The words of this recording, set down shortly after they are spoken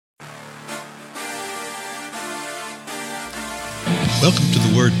Welcome to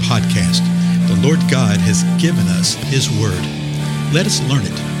the Word Podcast. The Lord God has given us His Word. Let us learn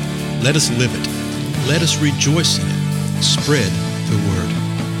it. Let us live it. Let us rejoice in it. Spread the Word.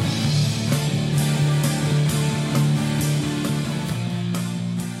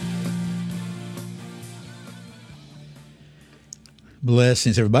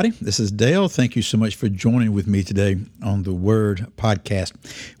 Blessings, everybody. This is Dale. Thank you so much for joining with me today on the Word Podcast.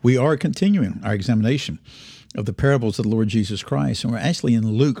 We are continuing our examination of the parables of the Lord Jesus Christ, and we're actually in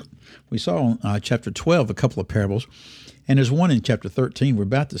Luke. We saw in chapter 12 a couple of parables, and there's one in chapter 13 we're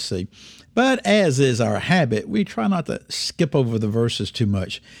about to see. But as is our habit, we try not to skip over the verses too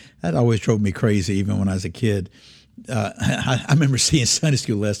much. That always drove me crazy, even when I was a kid. I remember seeing Sunday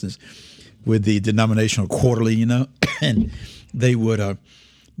school lessons with the denominational quarterly, and they would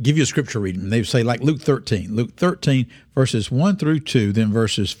give you a scripture reading. They would say, like Luke 13, verses 1 through 2, then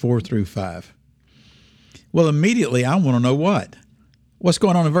verses 4 through 5. Well, immediately I want to know what's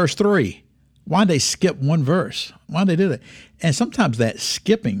going on in verse 3. Why'd they skip one verse? Why'd they do that? And sometimes that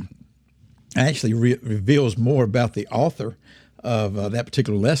skipping actually reveals more about the author of that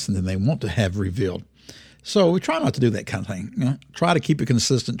particular lesson than they want to have revealed. So we try not to do that kind of thing. Try to keep it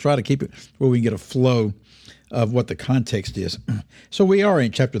consistent. Try to keep it where we can get a flow of what the context is. So we are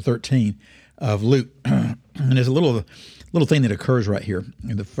in chapter 13 of Luke, and there's a little thing that occurs right here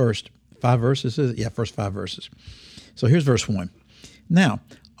in the first 5 verses. First 5 verses. So here's verse 1. Now,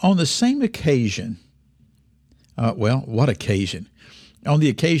 on the same occasion, what occasion? On the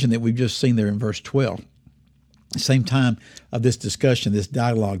occasion that we've just seen there in verse 12, same time of this discussion, this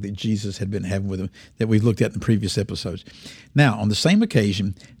dialogue that Jesus had been having with them that we've looked at in previous episodes. Now, on the same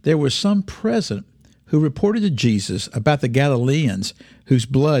occasion, there was some present who reported to Jesus about the Galileans whose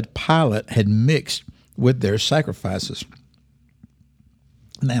blood Pilate had mixed with their sacrifices.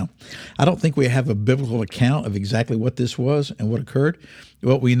 Now, I don't think we have a biblical account of exactly what this was and what occurred.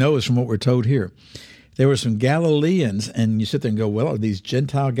 What we know is from what we're told here. There were some Galileans, and you sit there and go, well, are these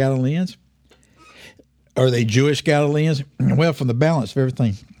Gentile Galileans? Are they Jewish Galileans? Well, from the balance of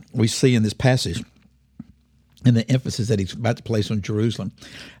everything we see in this passage and the emphasis that he's about to place on Jerusalem,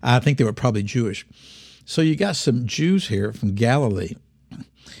 I think they were probably Jewish. So you got some Jews here from Galilee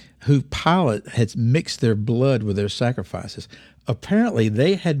who Pilate had mixed their blood with their sacrifices. Apparently,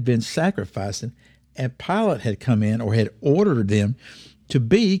 they had been sacrificing, and Pilate had come in or had ordered them to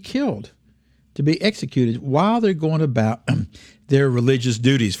be killed, to be executed while they're going about their religious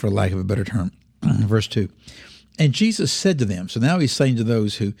duties, for lack of a better term. Verse 2. And Jesus said to them, so now he's saying to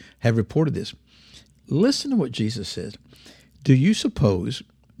those who have reported this, listen to what Jesus says. Do you suppose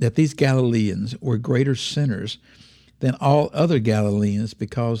that these Galileans were greater sinners than all other Galileans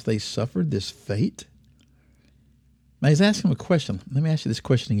because they suffered this fate? Now he's asking him a question. Let me ask you this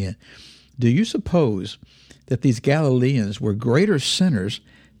question again. Do you suppose that these Galileans were greater sinners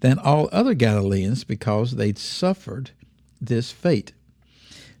than all other Galileans because they'd suffered this fate?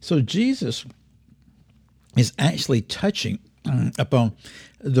 So Jesus is actually touching upon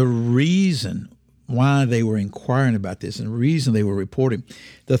the reason why they were inquiring about this and the reason they were reporting.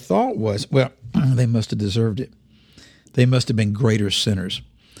 The thought was, well, they must have deserved it. They must have been greater sinners.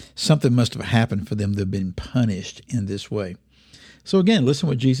 Something must have happened for them to have been punished in this way. So again, listen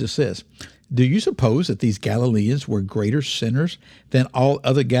what Jesus says. Do you suppose that these Galileans were greater sinners than all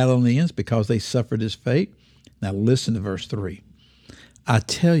other Galileans because they suffered this fate? Now listen to verse 3. I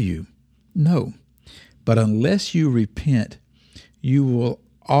tell you, no, but unless you repent, you will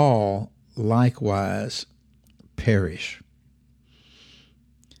all likewise perish.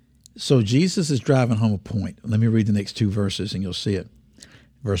 So Jesus is driving home a point. Let me read the next 2 verses and you'll see it.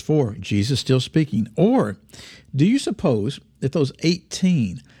 Verse 4, Jesus still speaking. Or do you suppose that those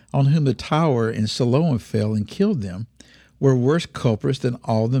 18 on whom the tower in Siloam fell and killed them were worse culprits than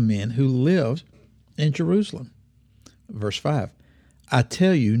all the men who lived in Jerusalem? Verse 5, I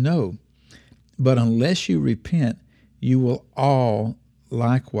tell you, no, but unless you repent, you will all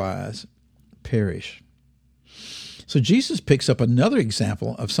likewise perish. So Jesus picks up another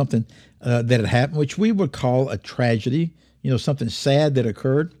example of something that had happened, which we would call a tragedy, something sad that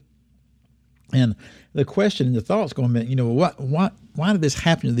occurred. And the question and the thoughts going, why did this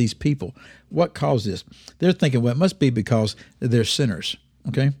happen to these people? What caused this? They're thinking, well, it must be because they're sinners,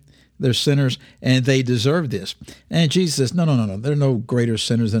 okay? They're sinners, and they deserve this. And Jesus says, no. There are no greater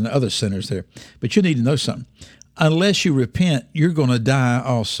sinners than other sinners there. But you need to know something. Unless you repent, you're going to die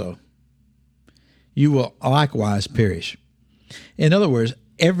also. You will likewise perish. In other words,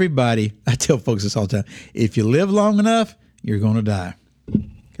 everybody, I tell folks this all the time, if you live long enough, you're going to die.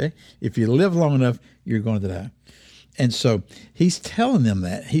 Okay? If you live long enough, you're going to die. And so he's telling them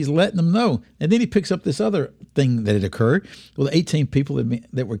that. He's letting them know. And then he picks up this other thing that had occurred with 18 people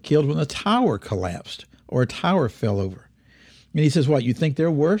that were killed when a tower collapsed or a tower fell over. And he says, what, you think they're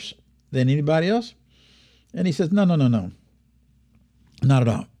worse than anybody else? And he says, no, not at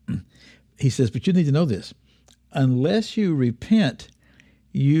all. He says, but you need to know this. Unless you repent,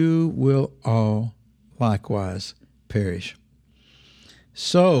 you will all likewise perish.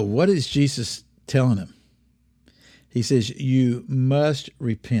 So what is Jesus telling him? He says, you must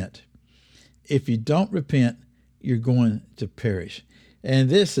repent. If you don't repent, you're going to perish. And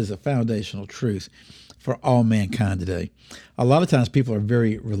this is a foundational truth for all mankind today. A lot of times people are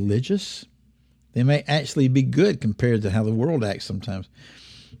very religious. They may actually be good compared to how the world acts sometimes.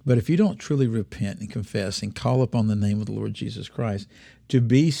 But if you don't truly repent and confess and call upon the name of the Lord Jesus Christ to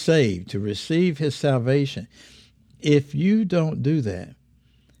be saved, to receive his salvation, if you don't do that,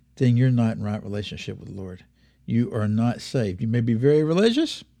 then you're not in right relationship with the Lord. You are not saved. You may be very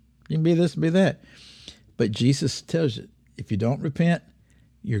religious. You can be this and be that. But Jesus tells you, if you don't repent,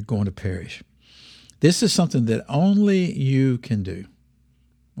 you're going to perish. This is something that only you can do.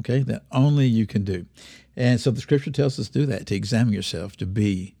 Okay? That only you can do. And so the scripture tells us to do that, to examine yourself,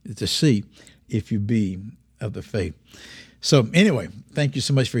 to see if you be of the faith. So anyway, thank you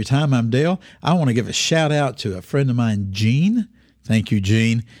so much for your time. I'm Dale. I want to give a shout out to a friend of mine, Gene. Thank you,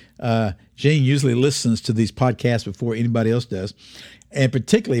 Gene. Gene usually listens to these podcasts before anybody else does, and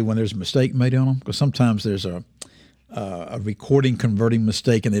particularly when there's a mistake made on them, because sometimes there's a recording converting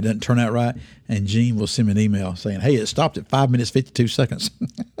mistake and it doesn't turn out right, and Gene will send me an email saying, hey, it stopped at 5 minutes, 52 seconds.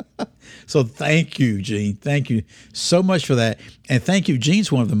 So thank you, Gene. Thank you so much for that. And thank you.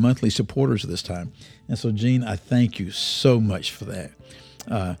 Gene's one of the monthly supporters of this time. And so, Gene, I thank you so much for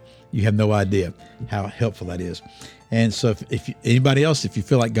that. You have no idea how helpful that is. And so if anybody else, if you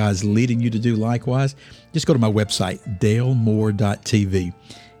feel like God's leading you to do likewise, just go to my website, dalemore.tv.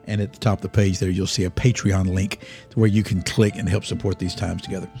 And at the top of the page there, you'll see a Patreon link to where you can click and help support these times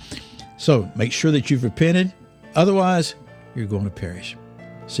together. So make sure that you've repented. Otherwise, you're going to perish.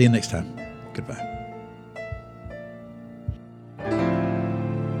 See you next time. Goodbye.